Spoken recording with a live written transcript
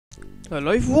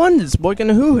Hello everyone, it's Boy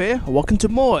and Who here, and welcome to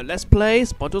more Let's Play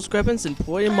SpongeBob SquarePants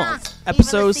Employee Month,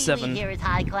 Episode 7. Here is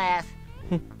high class.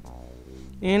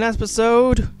 In last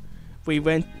episode, we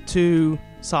went to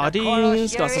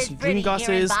Sardines, got some green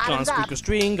glasses, got squeaker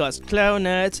string, got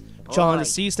clarinet, John the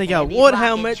Sea Snake out water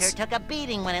helmets,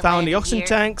 found the oxygen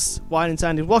tanks, Wine and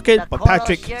Sandy rocket, but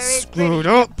Patrick screwed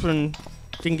up and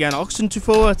didn't get an oxygen to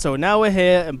forward, so now we're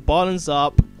here and bottoms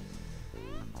up.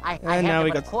 I have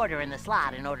to put a quarter in the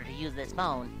slot in order to use this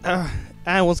phone.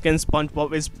 And once again,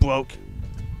 SpongeBob is broke.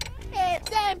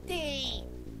 It's empty.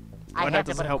 That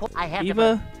doesn't help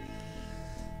either.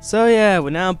 So yeah, we're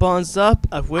now bonds up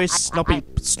at which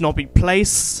snobby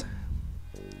place.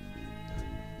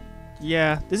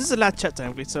 Yeah, this is a last chat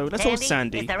technically, so let's go with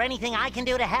Sandy. Is there anything I can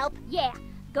do to help? Yeah,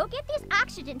 go get these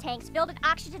oxygen tanks filled at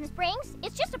Oxygen Springs.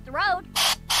 It's just up the road.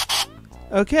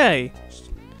 Okay.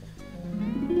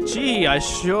 Gee, I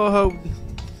sure hope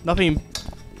nothing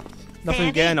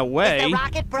getting away. Is the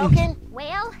rocket broken?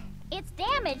 Well, it's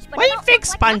damaged, but What it do you don't think,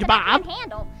 look like nothing I SpongeBob? can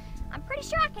handle. I'm pretty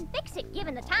sure I can fix it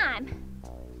given the time.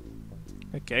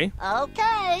 Okay.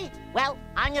 Okay. Well,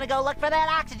 I'm gonna go look for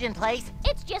that oxygen place.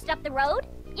 It's just up the road.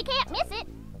 You can't miss it.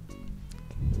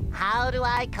 How do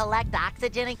I collect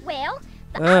oxygen? Well,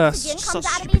 the oxygen comes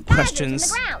out of these geysers in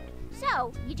questions. the ground.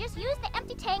 So, you just use the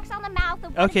empty tanks on the mouth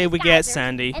of one Okay, of we these get geysers,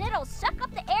 Sandy. and it'll suck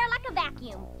up the air like a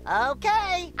vacuum.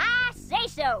 Okay. I say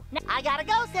so. Now, I gotta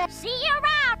go, Sam. see you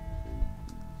around.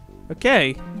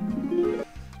 Okay.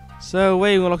 So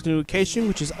we're going to look the location,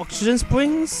 which is Oxygen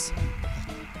Springs.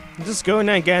 Just go in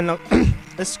there and get an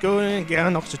let's go in and get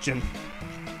an oxygen.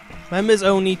 Members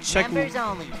only. Check. Members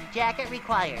only. Jacket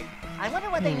required. I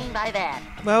wonder what they mean by that.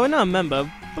 Well, we're not a member,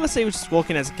 but let's say we're just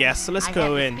walking as guests, so let's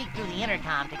go in. I have to speak through the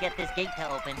intercom to get this gate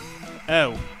to open.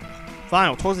 Oh.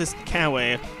 Fine, towards this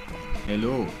canway.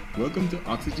 Hello, welcome to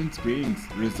Oxygen Springs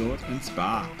Resort and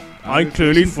Spa. I'm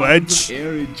clearly French.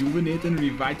 Air rejuvenate and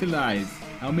revitalize.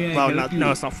 How may I Well, help you?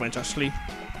 no, it's not French actually.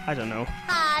 I don't know.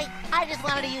 Hi. I just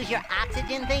wanted to use your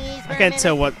oxygen thingies for I can't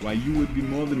tell what. Why, you would be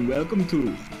more than welcome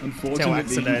to. Unfortunately,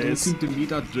 accent you that don't is. seem to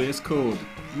meet our dress code.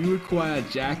 We require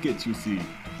jackets, you see.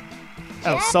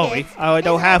 Oh, sorry. I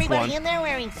don't have everybody one. in there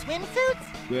wearing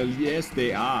swimsuits? Well, yes,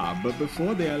 they are, but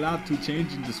before they're allowed to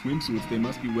change into swimsuits, they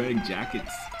must be wearing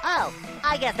jackets. Oh,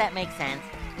 I guess that makes sense.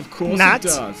 Of course Not. it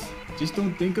does. Just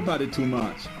don't think about it too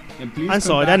much. And please I'm come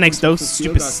sorry, back that makes once no you've fulfilled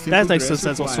stupid. our simple That makes no dress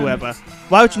sense whatsoever. requirements.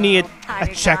 Why would you need a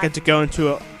Tired jacket guy. to go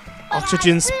into an But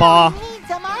oxygen I spa? really need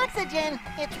some oxygen.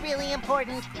 It's really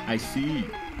important. I see.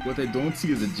 What I don't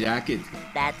see is a jacket.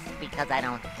 That's because I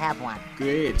don't have one.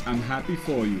 Great, I'm happy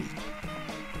for you.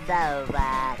 So,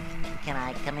 can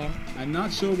I come in? I'm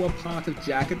not sure what part of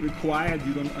jacket required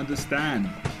you don't understand.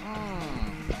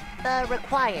 The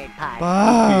required part.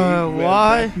 Ah, Okay, well,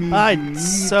 why? that means I you need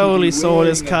to totally be saw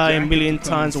this wearing guy a jacket million from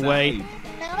times away. inside.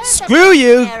 Now, there's a Screw big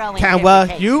you, arrow in Canwa.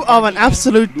 here You for are an taking.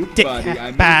 absolute Look, dick buddy, I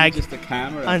may bag. be just a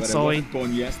camera, I'm but sorry. I wasn't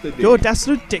born yesterday. You're an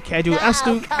absolute dickhead. You're an No,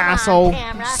 absolute come on, asshole.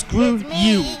 camera. Screw It's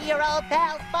me, you. your old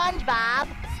pal SpongeBob.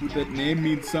 Would that name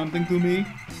mean something to me?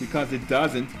 Because it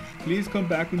doesn't. Please come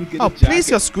back when you get Oh, a jacket. please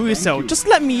just screw Thank yourself. you. Just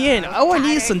let me in. All I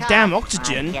need is some Tired damn guy. I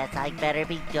oxygen guess I better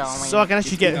be going. so I can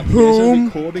actually It's been get a pleasure home.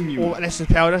 recording you. Or unless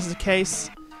it's power, that's the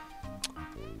case.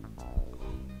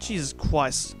 Jesus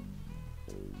Christ.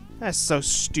 That's so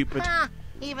stupid. Ah,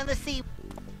 even the sea.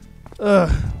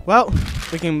 Well,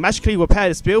 we can magically repair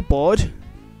this billboard.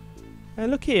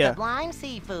 And look here. Sublime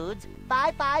Seafoods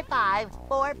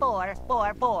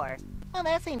 555-4444. Well,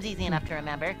 that seems easy enough to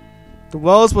remember. The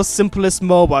world's most simplest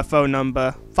mobile phone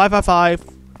number.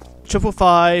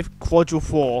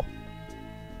 555-555-444.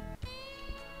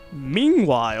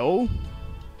 Meanwhile...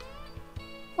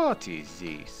 What is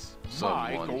this?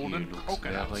 Someone here looks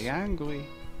very angry.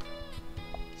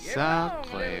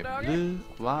 Sacre bleu,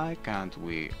 why can't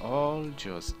we all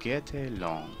just get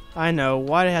along? I know,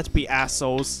 why they have to be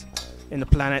assholes in the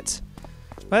planet.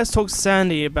 Let's talk to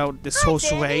Sandy about this whole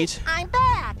Sandy, charade. I'm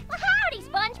back. Well, howdy,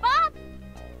 SpongeBob.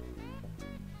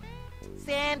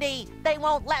 Sandy, they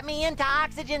won't let me into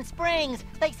Oxygen Springs.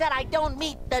 They said I don't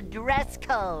meet the dress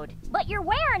code. But you're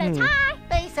wearing a tie.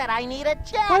 They said I need a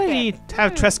jacket. Why did he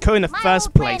have dress code in the My first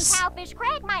old friend place? Cowfish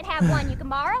Craig might have one you can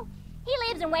borrow. He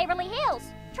lives in Waverly Hills.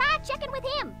 Try checking with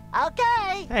him.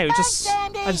 Okay. Hey, Thanks, just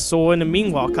Sandy. I just saw in the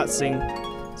meanwhile cutscene.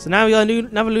 So now we got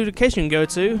another location to go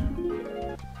to.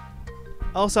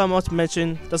 Also, I must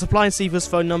mention the supply and Seaver's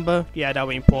phone number. Yeah, that'll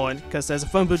be important because there's a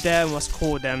phone booth there. We must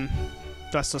call them.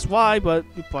 That's just why, but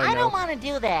you probably I know. don't want to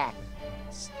do that.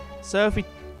 So if we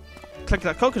click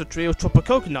that coconut tree, it'll drop a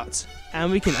coconut, and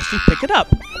we can actually pick it up.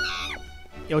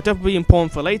 It'll definitely be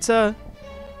important for later.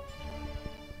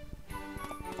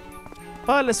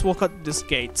 But let's walk out this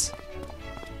gate.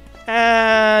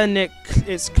 And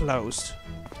it's closed.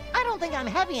 I don't think I'm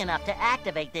heavy enough to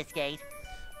activate this gate.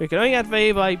 We can only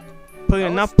activate by putting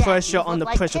Those enough statues pressure look on the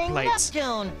like pressure King plates.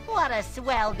 Neptune. What a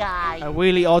swell guy. A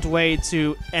really odd way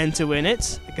to enter in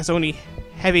it. I guess only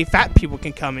heavy fat people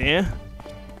can come here.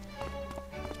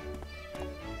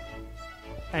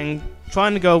 And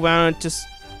trying to go around just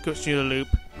goes through the loop.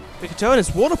 We can turn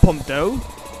this water pump though.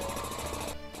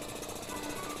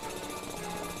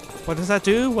 What does that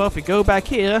do? Well, if we go back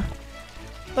here,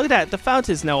 look at that, the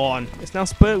fountain's now on. It's now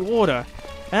spurting water.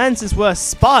 And since we're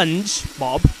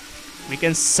SpongeBob, we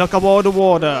can suck up all the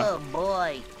water. Oh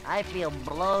boy, I feel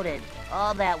bloated.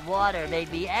 All that water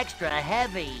made me extra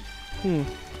heavy.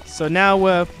 So now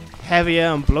we're heavier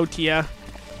and bloatier.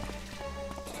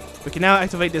 We can now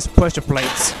activate this pressure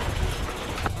plates.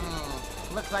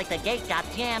 Looks like the gate got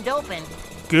jammed open.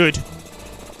 Good.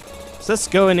 So let's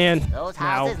go in here Those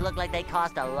now. houses look like they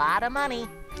cost a lot of money.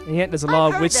 And yet there's a lot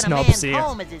I've of witch heard that snobs a man's here.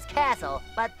 home is his castle,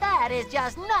 but that is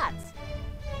just nuts.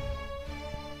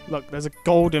 Look, there's a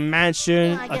golden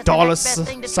mansion, I a guess dollar the next best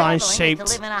thing to sign traveling is shaped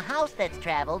to live in a house that's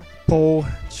traveled. pool.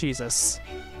 Jesus.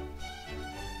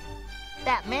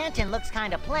 That mansion looks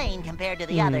kind of plain compared to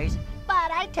the others, but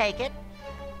I take it.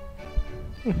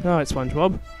 Alright,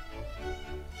 SpongeBob.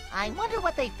 I wonder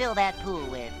what they fill that pool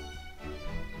with.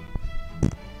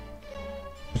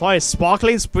 Apply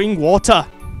sparkling spring water.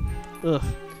 Ugh.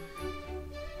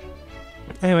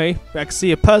 Anyway, I can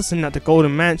see a person at the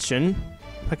golden mansion.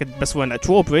 I could best run that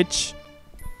drawbridge.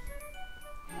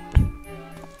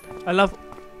 I love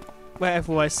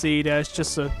wherever I see there's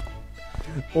just a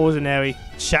ordinary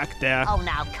shack there. Oh,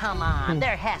 now come on.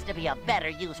 There has to be a better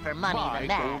use for money than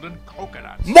that. golden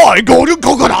coconuts. My golden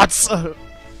coconuts!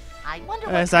 I wonder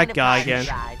what There's kind that of guy car he again.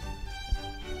 drives.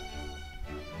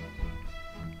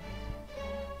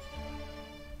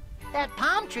 That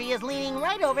palm tree is leaning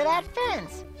right over that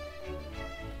fence.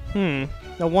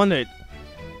 No wonder it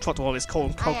trucked all his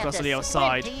golden I have coconuts to on the squint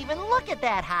outside. to even look at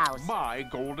that house. My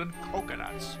golden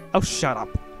coconuts. Oh, shut up.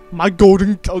 My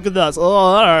golden coconuts.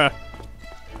 Ugh.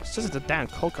 It's just a damn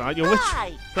coconut. You're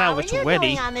Hi, how are you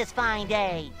doing on this fine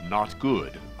day? Not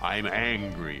good. I'm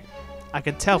angry. I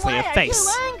can tell from Why your are face.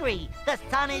 you angry? The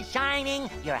sun is shining.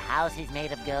 Your house is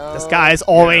made of gold. The sky is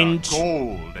orange. Yeah,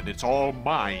 gold, and it's all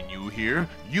mine, you hear?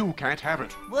 You can't have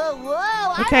it. Whoa,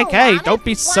 whoa! Okay, I okay, want don't it.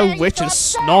 be Why so are you rich and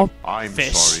upset? snob. I'm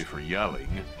Fish. sorry for yelling.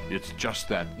 It's just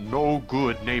that no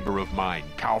good neighbor of mine,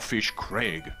 Cowfish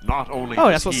Craig, not only Oh,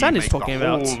 does that's what he Sandy's make talking the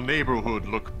about. whole neighborhood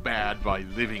look bad by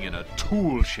living in a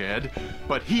tool shed,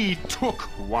 but he took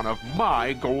one of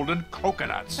my golden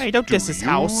coconuts. Hey, don't diss his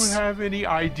house. Do you have any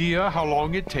idea how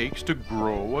long it takes to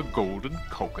grow a golden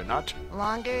coconut?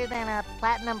 Longer than a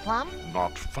platinum plum?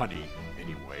 Not funny.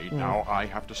 Anyway, now I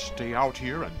have to stay out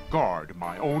here and guard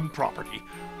my own property.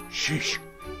 Sheesh.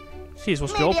 Jeez,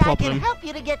 what's Maybe your I can problem? help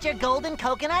you to get your golden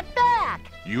coconut back.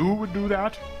 You would do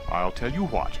that? I'll tell you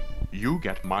what. You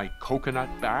get my coconut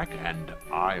back, and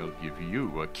I'll give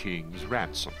you a king's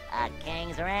ransom. A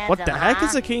king's ransom. What the heck huh?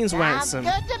 is a king's Sounds ransom?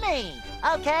 good to me.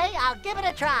 Okay, I'll give it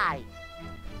a try.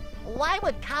 Why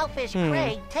would Cowfish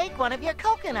Craig take one of your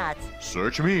coconuts?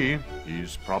 Search me.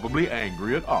 He's probably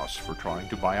angry at us for trying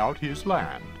to buy out his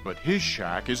land. But his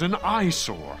shack is an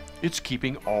eyesore. It's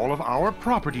keeping all of our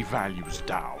property values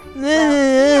down.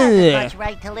 Well, he has as much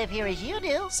right to live here as you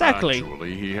do. Exactly.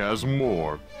 Actually, he has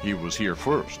more. He was here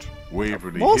first.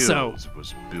 Waverly Also- Hills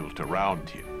was built around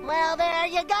him. Well, there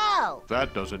you go.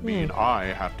 That doesn't mean I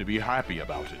have to be happy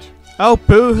about it. Oh,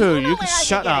 boo-hoo, You know you can where I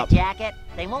shut could get up. a jacket?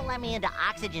 They won't let me into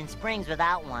Oxygen Springs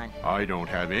without one. I don't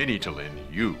have any to lend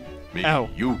you. Maybe Oh.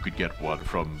 you could get one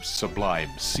from Sublime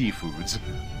Seafoods.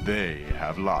 They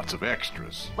have lots of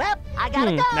extras. Well, I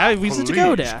gotta go. Now reason to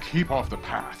go Please there. keep off the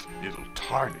path. It'll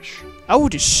tarnish. Oh,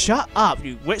 just shut up,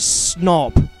 you witch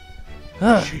snob.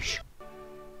 Ugh. Sheesh.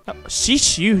 Oh,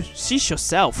 sheesh you. Sheesh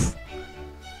yourself.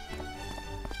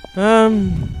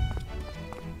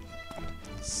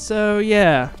 So,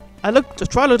 yeah. I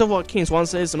tried to look at what King's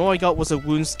Once is, and all I got was a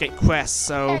RuneScape crest,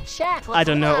 so... That shack looks I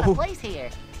don't a lot know. of place here.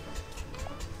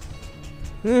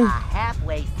 A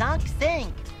halfway sunk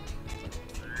sink.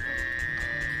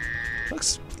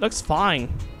 Looks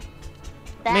fine.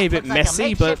 That Maybe a looks bit like messy,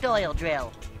 a but- makeshift oil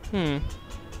drill.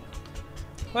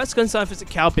 Let's go inside visit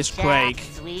Cowfish Shack, Craig.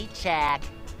 sweet shack.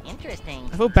 Interesting.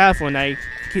 I feel bad for when they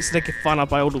keeps taking fun of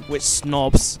by all the witch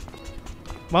snobs.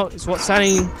 Well, it's what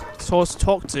Sandy told us to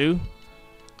talk to.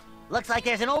 Looks like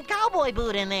there's an old cowboy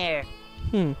boot in there.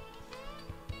 Hmm.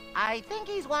 I think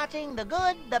he's watching The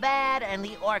Good, the Bad, and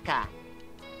the Orca.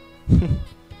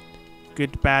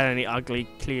 Good, bad, and the ugly,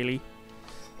 clearly.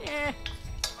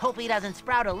 Hope he doesn't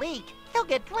sprout a leak. He'll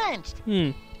get drenched.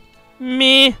 Meh.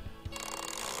 Meh.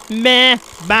 No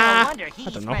Bah. wonder I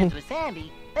he's don't know. friends with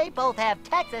Sandy. They both have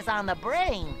Texas on the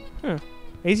brain. Huh.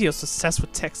 Easy of success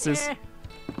with Texas.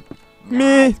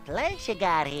 Nice place you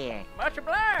got here. Much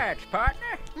obliged, partner.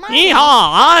 My Yeehaw! name's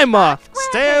I'm a SquarePants.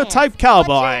 stereotype What's your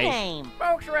cowboy. name?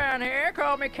 Folks around here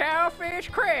call me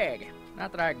Cowfish Craig.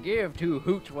 Not that I give two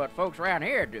hoots what folks around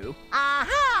here do.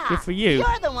 Aha! Good for you.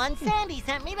 You're the one Sandy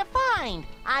sent me to find.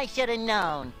 I should have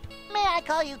known. May I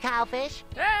call you Cowfish?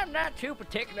 I'm not too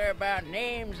particular about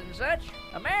names and such.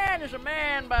 A man is a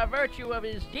man by virtue of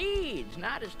his deeds,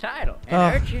 not his title.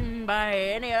 An urchin by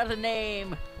any other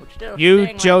name would still You,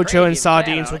 sting like Jojo, gravy and with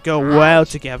Sardines that would on go well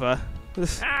together.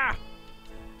 it. Ah!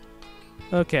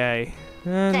 Okay.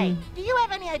 Say, do you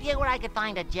have any idea where I could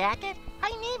find a jacket? I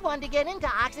need one to get into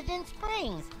Oxygen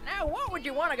Springs. Now, what would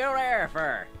you want to go there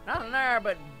for? Nothing there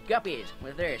but guppies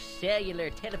with their cellular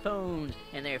telephones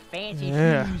and their fancy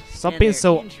shoes Stop and being their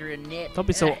so. intranet. Don't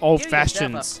be so Do yourself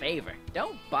old-fashioned. a favor.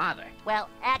 Don't bother. Well,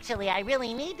 actually, I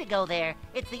really need to go there.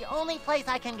 It's the only place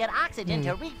I can get oxygen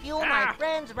to refuel my Ah.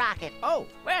 friend's rocket. Oh,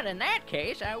 well, in that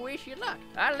case, I wish you luck.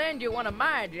 I'll lend you one of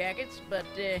my jackets, but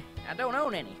I don't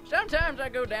own any. Sometimes I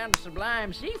go down to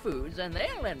Sublime Seafoods and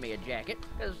they'll lend me a jacket,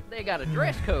 because they got a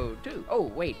dress code, too. Oh,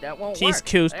 wait, that won't Jeez, work.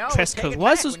 cool They always dress take code. it Why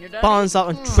back is those when you're done bonds out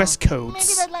on dress Maybe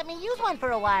codes? they'd let me use one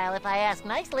for a while if I ask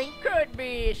nicely. eating. Could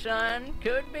be, son,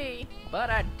 could be, but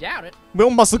I doubt it. Will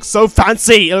must look so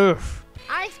fancy. Ugh.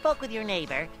 I spoke with your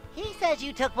neighbor. He says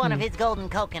you took one of his golden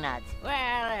coconuts. Well,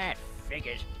 that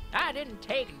figures. I didn't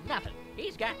take nothing.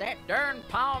 He's got that darn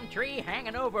palm tree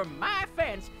hanging over my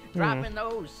fence, dropping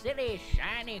those silly,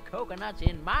 shiny coconuts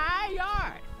in my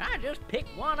yard. I just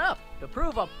picked one up to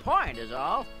prove a point is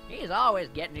all. He's always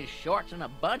getting his shorts in a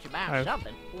bunch about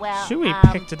something. Well, Shuey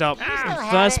picked it up he in still the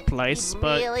had first it. place, He'd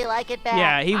but really like it back.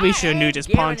 yeah, we should have knew ain't this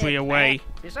giving palm tree it away. back.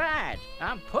 Besides,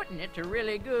 I'm putting it to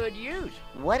really good use.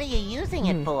 What are you using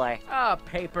it for? A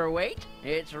paperweight.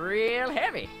 It's real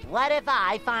heavy. What if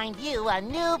I find you a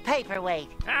new paperweight?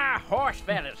 Ah, horse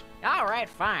feathers. All right,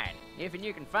 fine. If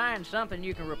you can find something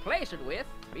you can replace it with,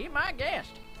 be my guest.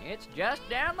 It's just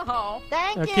down the hall.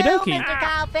 Thank Okie you, dokie. Mr.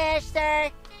 Cowfish,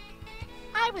 sir.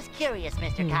 I was curious,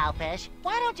 Mr. Cowfish.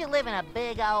 Why don't you live in a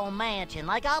big old mansion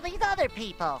like all these other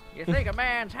people? You think a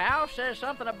man's house says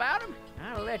something about him?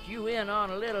 I'll let you in on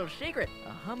a little secret. A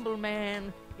humble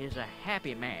man is a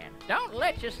happy man. Don't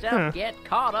let yourself get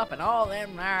caught up in all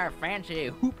them there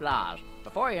fancy hooplas.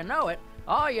 Before you know it,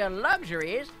 all your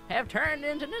luxuries have turned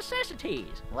into necessities.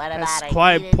 What That's about a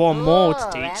quite heated poor pool? mold,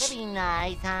 That'd Teach. be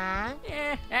nice, huh?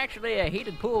 Yeah, actually a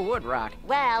heated pool would rock.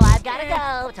 Well, I've gotta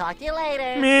go. Talk to you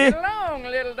later. Meh. Get along,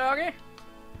 little doggy.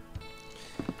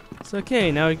 It's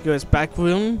okay, now he goes back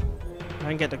room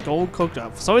and get the gold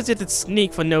coconut. So is it a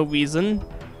sneak for no reason?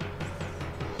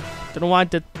 Don't know why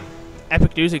the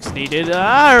epic music's needed.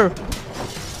 Arr!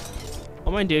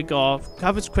 Oh my dear god,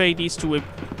 Covers Craig needs to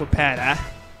repair that.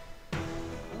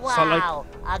 Wow,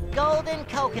 a golden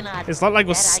coconut. It's not like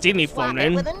we're Bet I can stealing swap from it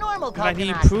him. with a normal But he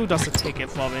coconut. proved us to take it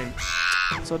from him.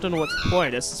 So I don't know what the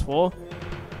point this is for.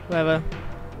 Whatever.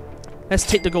 Let's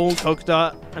take the gold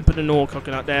coconut and put the normal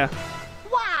coconut there.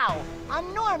 Wow, a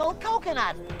normal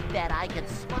coconut. Bet I could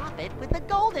swap it with the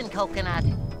golden coconut.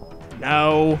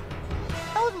 No.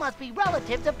 Those must be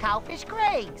relatives of Cowfish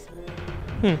Craig's.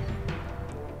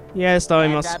 Yes, though I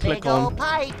And must a click big old on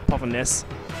pipe. pop on this.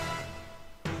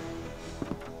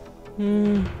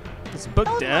 There's a book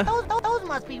there. Those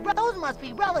must be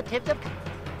relatives of.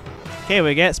 Okay,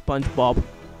 we get SpongeBob.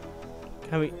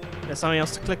 Can we? There's something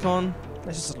else to click on.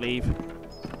 Let's just leave.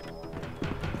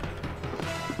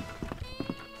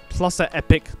 Plus the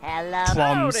epic Hello.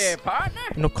 drums. Howdy, partner.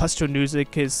 No costume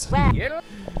music is Well, Get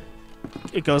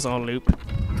it goes on a loop.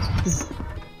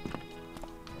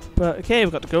 But okay,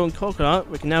 we've got the golden coconut.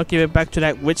 We can now give it back to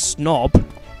that rich snob.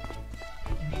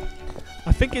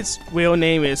 I think its real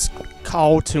name is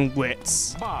Carlton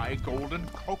Witz. My golden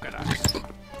coconut.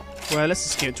 Well, let's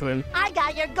just give it to him. I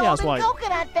got your Yeah, it's golden white.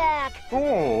 coconut back.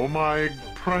 Oh, my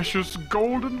precious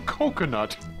golden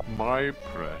coconut. My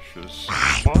precious.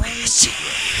 My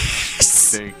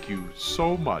precious. Thank you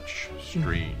so much,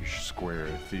 strange square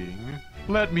thing.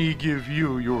 Let me give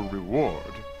you your reward.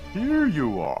 Here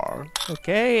you are.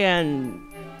 Okay, and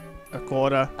a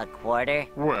quarter. A quarter?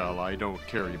 Well, I don't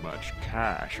carry much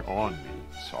cash on me.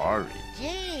 Sorry.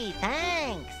 Gee,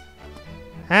 thanks.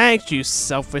 Thanks, you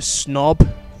selfish snob,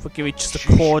 for giving just a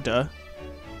quarter.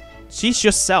 She's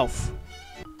yourself.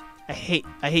 I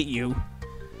hate you.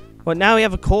 Well, now we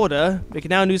have a quarter. We can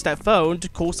now use that phone to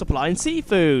call Supply and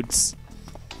Seafoods.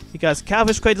 Because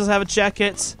Cowfish Crate doesn't have a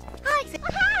jacket. Hi,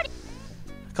 Howdy.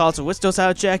 Carlton Witz does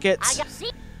have a jacket. I got.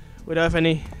 See? we don't have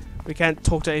any. We can't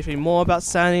talk to anything more about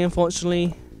Sandy,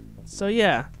 unfortunately. So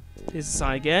yeah, here's the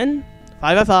sign again.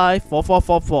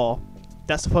 555-4444.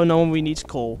 That's the phone number we need to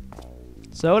call.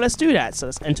 So let's do that. So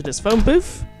let's enter this phone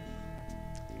booth.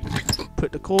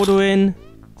 Put the caller in.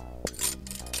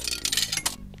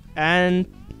 And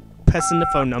press in the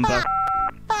phone number.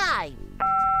 5,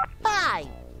 5,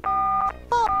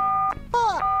 4,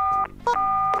 4,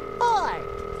 4.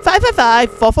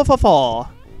 555-4444.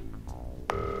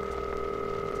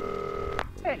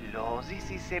 Hello, this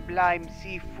is Sublime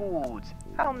Seafoods.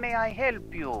 How may I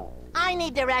help you? I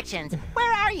need directions.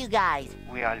 Where are you guys?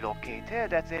 We are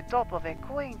located at the top of a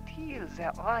quaint hill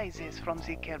that rises from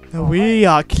the Kelp We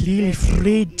are clearly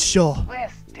freed, sure.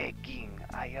 breathtaking,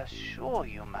 I assure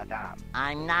you, madame.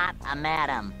 I'm not a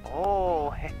madam.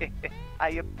 Oh, I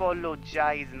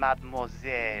apologize,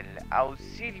 mademoiselle. How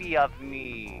silly of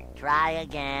me. Try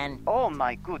again. Oh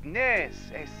my goodness,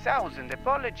 1,000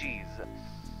 apologies.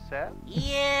 Sir?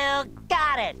 You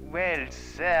got it. Well,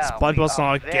 sir, SpongeBob's we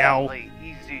are not a gal. very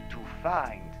easy to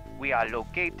find. We are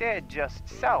located just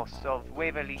south of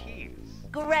Waverly Hills.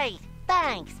 Great.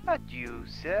 Thanks. Adieu,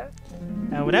 sir.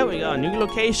 And with that, we got a new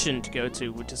location to go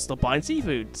to, which is the Blind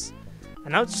Seafoods.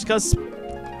 And that's just because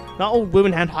not all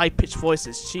women have high-pitched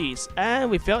voices, jeez. And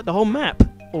we filled the whole map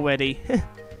already.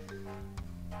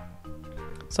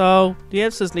 So, the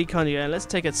episode's lead on here, and let's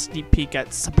take a sneak peek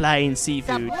at Sublime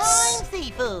Seafoods. Sublime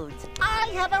Seafoods. I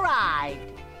have arrived.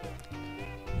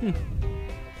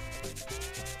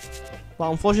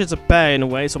 Well, unfortunately it's a bear in a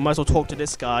way, so I might as well talk to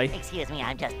this guy. Excuse me,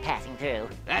 I'm just passing through.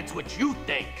 That's what you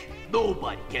think.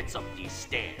 Nobody gets up these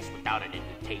stairs without an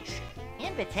invitation.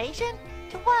 Invitation?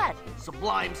 To what?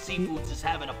 Sublime Seafoods is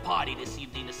having a party this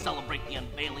evening to celebrate the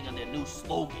unveiling of their new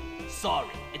slogan. Sorry,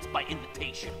 it's by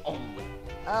invitation only.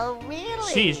 Oh,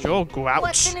 really? Jeez, you're grouch.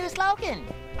 What's the new slogan?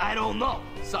 I don't know.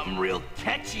 Something real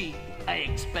catchy, I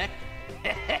expect.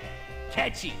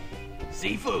 Catchy.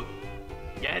 Seafood.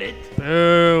 Get it?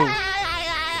 Boom.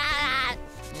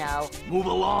 No. Move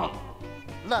along.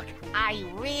 Look, I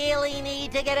really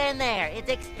need to get in there. It's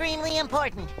extremely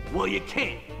important. Well, you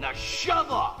can't. Now shove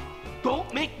off.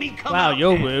 Don't make me come Wow, out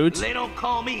you're there. rude. They don't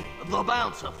call me the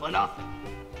bouncer for nothing.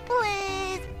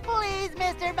 Please, please,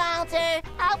 Mr. Bouncer.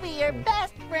 I'll be your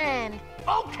best friend.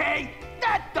 Okay,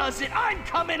 that does it. I'm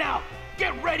coming out.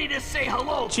 Get ready to say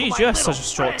hello to Jeez, my you have little such a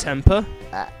short friend. temper.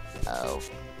 Oh.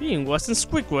 Being worse than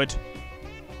Squidward.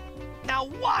 Now,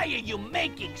 why are you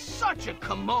making such a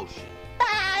commotion?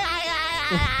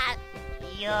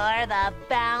 You're the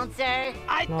bouncer.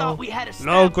 I thought we had a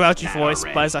No grouchy that voice,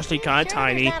 already. but it's actually kind of Sure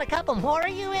tiny. There's not a couple more of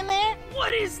you in there?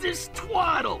 What is this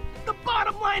twaddle? The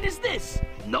bottom line is this.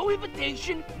 No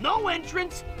invitation, no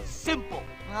entrance, simple.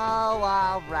 Oh,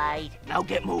 all right. Now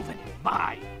get moving.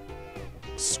 Bye.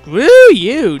 Screw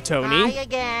you, Tony. Try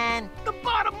again. The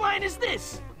bottom line is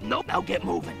this. No, now get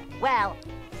moving. Well,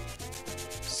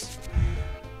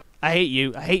 I hate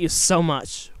you. I hate you so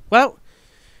much. Well,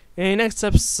 in the next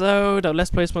episode of Let's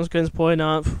Play SpongeBob Point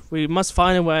Up, we must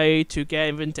find a way to get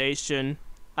invitation.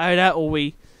 Either that or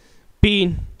we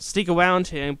sneak around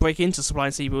here and break into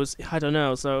Sublime Seafoods. I don't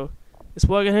know. So, it's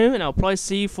working here, and I'll probably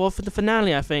see you for the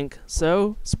finale, I think.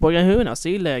 So, it's working here, and I'll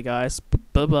see you later, guys.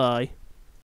 Bye-bye.